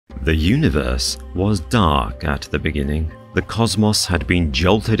The universe was dark at the beginning. The cosmos had been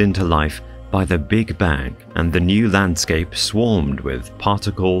jolted into life by the Big Bang, and the new landscape swarmed with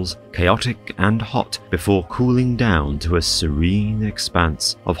particles, chaotic and hot, before cooling down to a serene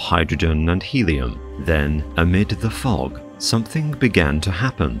expanse of hydrogen and helium. Then, amid the fog, something began to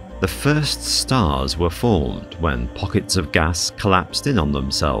happen. The first stars were formed when pockets of gas collapsed in on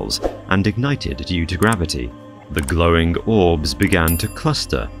themselves and ignited due to gravity. The glowing orbs began to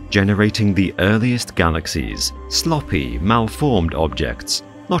cluster, generating the earliest galaxies, sloppy, malformed objects,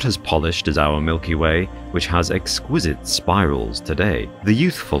 not as polished as our Milky Way, which has exquisite spirals today. The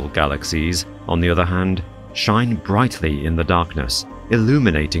youthful galaxies, on the other hand, shine brightly in the darkness,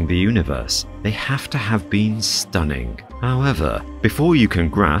 illuminating the universe. They have to have been stunning. However, before you can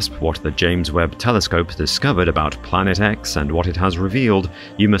grasp what the James Webb telescope discovered about Planet X and what it has revealed,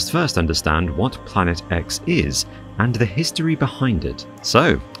 you must first understand what Planet X is and the history behind it.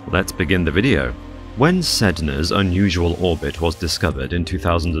 So, let's begin the video. When Sedna's unusual orbit was discovered in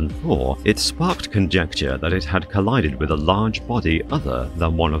 2004, it sparked conjecture that it had collided with a large body other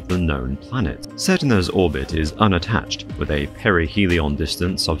than one of the known planets. Sedna's orbit is unattached, with a perihelion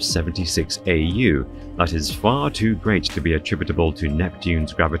distance of 76 AU that is far too great to be attributable to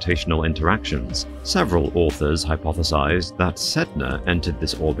Neptune's gravitational interactions. Several authors hypothesized that Sedna entered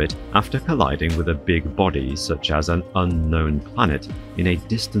this orbit after colliding with a big body such as an unknown planet in a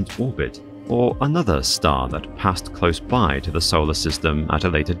distant orbit, or another star that passed close by to the solar system at a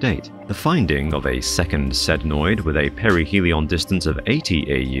later date. The finding of a second sednoid with a perihelion distance of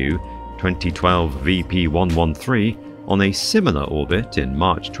 80 AU, 2012 VP113, on a similar orbit in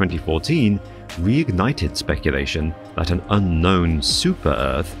March 2014 reignited speculation that an unknown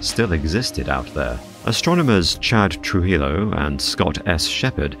super-Earth still existed out there. Astronomers Chad Trujillo and Scott S.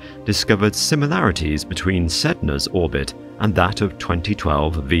 Shepard discovered similarities between Sedna's orbit and that of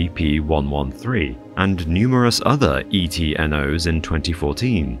 2012 VP113, and numerous other ETNOs in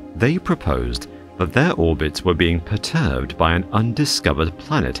 2014. They proposed that their orbits were being perturbed by an undiscovered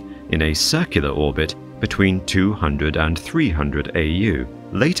planet in a circular orbit between 200 and 300 AU.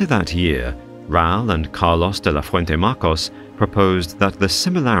 Later that year, Ral and Carlos de la Fuente Marcos proposed that the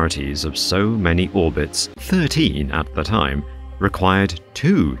similarities of so many orbits, 13 at the time, required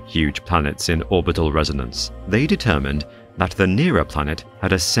two huge planets in orbital resonance. They determined that the nearer planet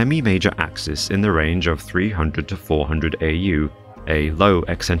had a semi-major axis in the range of 300 to 400 AU, a low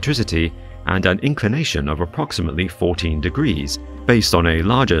eccentricity, and an inclination of approximately 14 degrees, based on a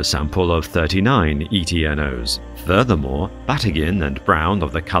larger sample of 39 ETNOs. Furthermore, Batygin and Brown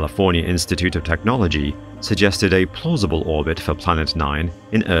of the California Institute of Technology suggested a plausible orbit for Planet 9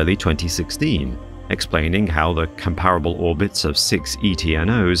 in early 2016, explaining how the comparable orbits of 6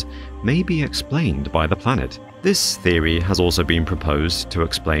 ETNOs may be explained by the planet. This theory has also been proposed to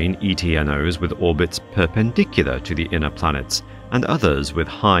explain ETNOs with orbits perpendicular to the inner planets, and others with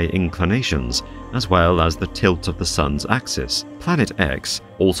high inclinations, as well as the tilt of the Sun's axis. Planet X,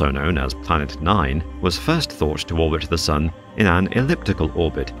 also known as Planet 9, was first thought to orbit the Sun in an elliptical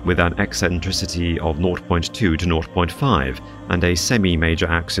orbit with an eccentricity of 0.2 to 0.5 and a semi-major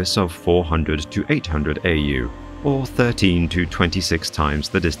axis of 400 to 800 AU, or 13 to 26 times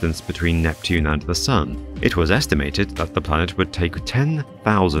the distance between Neptune and the Sun. It was estimated that the planet would take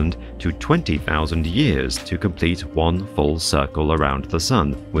 10,000 to 20,000 years to complete one full circle around the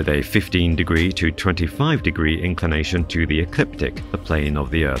Sun, with a 15 degree to 25 degree inclination to the ecliptic, the plane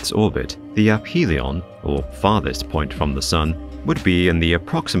of the Earth's orbit. The aphelion, or farthest point from the Sun, would be in the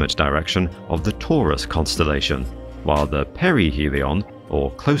approximate direction of the Taurus constellation, while the perihelion,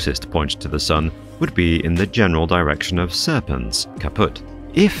 or closest point to the Sun, would be in the general direction of Serpens, caput.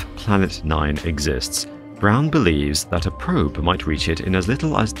 If Planet 9 exists, Brown believes that a probe might reach it in as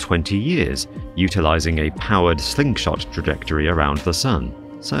little as 20 years, utilizing a powered slingshot trajectory around the Sun.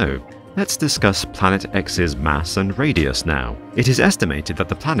 So, let's discuss Planet X's mass and radius now. It is estimated that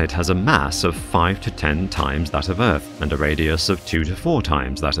the planet has a mass of 5 to 10 times that of Earth, and a radius of 2 to 4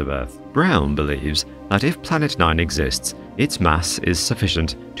 times that of Earth. Brown believes that if Planet 9 exists, its mass is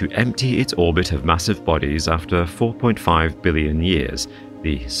sufficient to empty its orbit of massive bodies after 4.5 billion years,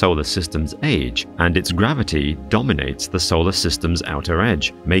 the solar system's age, and its gravity dominates the solar system's outer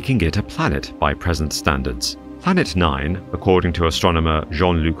edge, making it a planet by present standards. Planet 9, according to astronomer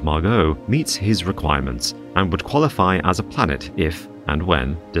Jean-Luc Margot, meets his requirements and would qualify as a planet if and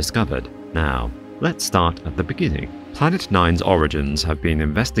when discovered. Now, let's start at the beginning. Planet 9's origins have been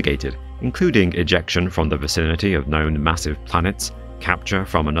investigated, including ejection from the vicinity of known massive planets, capture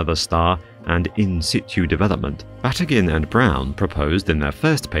from another star, and in situ development. Batygin and Brown proposed in their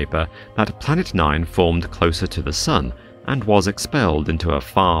first paper that Planet 9 formed closer to the Sun, and was expelled into a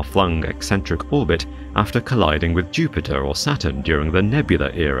far-flung eccentric orbit after colliding with Jupiter or Saturn during the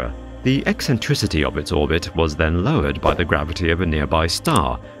nebula era. The eccentricity of its orbit was then lowered by the gravity of a nearby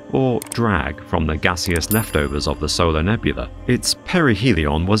star, or drag from the gaseous leftovers of the solar nebula. Its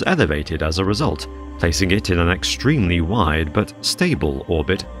perihelion was elevated as a result, placing it in an extremely wide but stable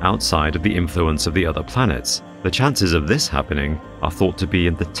orbit outside of the influence of the other planets. The chances of this happening are thought to be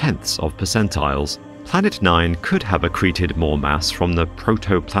in the tenths of percentiles. Planet 9 could have accreted more mass from the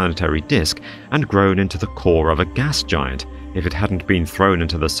protoplanetary disk and grown into the core of a gas giant if it hadn't been thrown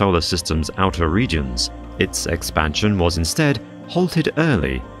into the solar system's outer regions. Its expansion was instead halted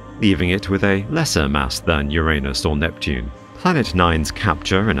early, leaving it with a lesser mass than Uranus or Neptune. Planet 9's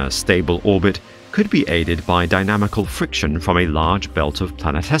capture in a stable orbit could be aided by dynamical friction from a large belt of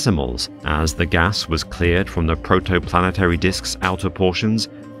planetesimals. As the gas was cleared from the protoplanetary disk's outer portions,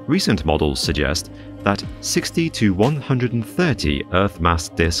 recent models suggest that 60 to 130 Earth-mass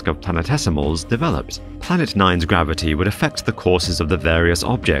disk of planetesimals developed. Planet 9's gravity would affect the courses of the various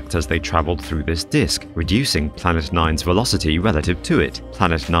objects as they traveled through this disk, reducing Planet 9's velocity relative to it.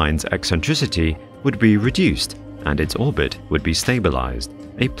 Planet 9's eccentricity would be reduced, and its orbit would be stabilized.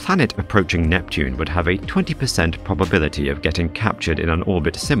 A planet approaching Neptune would have a 20% probability of getting captured in an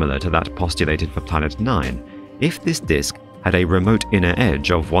orbit similar to that postulated for Planet 9, if this disk had a remote inner edge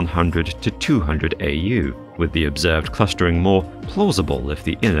of 100 to 200 AU, with the observed clustering more plausible if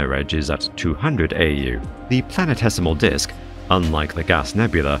the inner edge is at 200 AU. The planetesimal disk, unlike the gas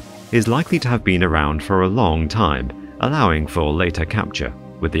nebula, is likely to have been around for a long time, allowing for later capture.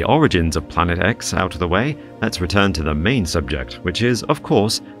 With the origins of Planet X out of the way, let's return to the main subject, which is, of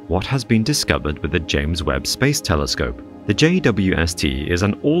course, what has been discovered with the James Webb Space Telescope. The JWST is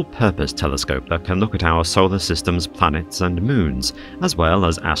an all-purpose telescope that can look at our solar system's planets and moons, as well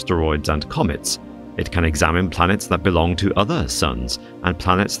as asteroids and comets. It can examine planets that belong to other suns, and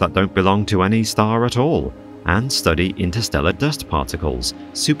planets that don't belong to any star at all, and study interstellar dust particles,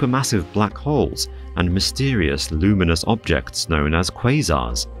 supermassive black holes, and mysterious luminous objects known as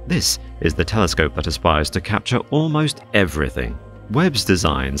quasars. This is the telescope that aspires to capture almost everything. Webb's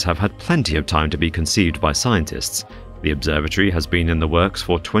designs have had plenty of time to be conceived by scientists. The observatory has been in the works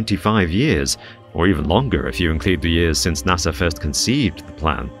for 25 years, or even longer if you include the years since NASA first conceived the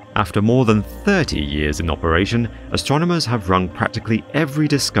plan. After more than 30 years in operation, astronomers have wrung practically every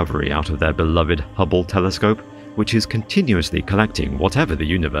discovery out of their beloved Hubble telescope, which is continuously collecting whatever the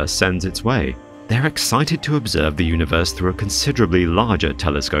universe sends its way. They're excited to observe the universe through a considerably larger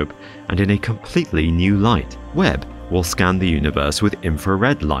telescope and in a completely new light. Webb will scan the universe with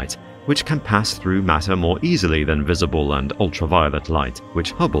infrared light, which can pass through matter more easily than visible and ultraviolet light,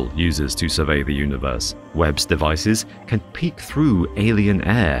 which Hubble uses to survey the universe. Webb's devices can peek through alien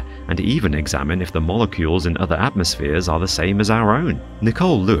air and even examine if the molecules in other atmospheres are the same as our own.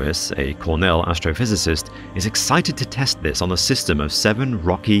 Nicole Lewis, a Cornell astrophysicist, is excited to test this on a system of 7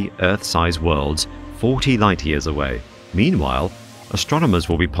 rocky, Earth-sized worlds 40 light-years away. Meanwhile, astronomers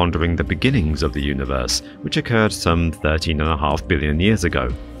will be pondering the beginnings of the universe, which occurred some 13.5 billion years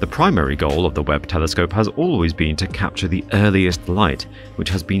ago. The primary goal of the Webb telescope has always been to capture the earliest light, which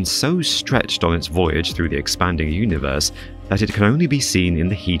has been so stretched on its voyage through the expanding universe that it can only be seen in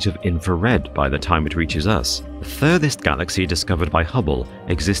the heat of infrared by the time it reaches us. The furthest galaxy discovered by Hubble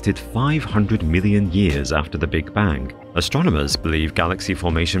existed 500 million years after the Big Bang. Astronomers believe galaxy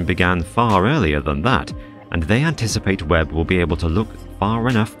formation began far earlier than that, and they anticipate Webb will be able to look far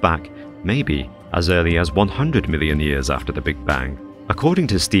enough back, maybe as early as 100 million years after the Big Bang. According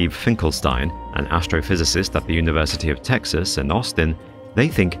to Steve Finkelstein, an astrophysicist at the University of Texas in Austin, they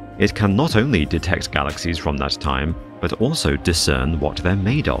think it can not only detect galaxies from that time, but also discern what they're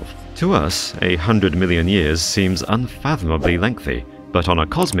made of. To us, 100 million years seems unfathomably lengthy, but on a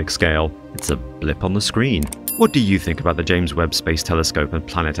cosmic scale, it's a blip on the screen. What do you think about the James Webb Space Telescope and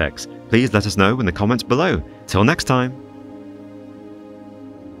Planet X? Please let us know in the comments below. Till next time!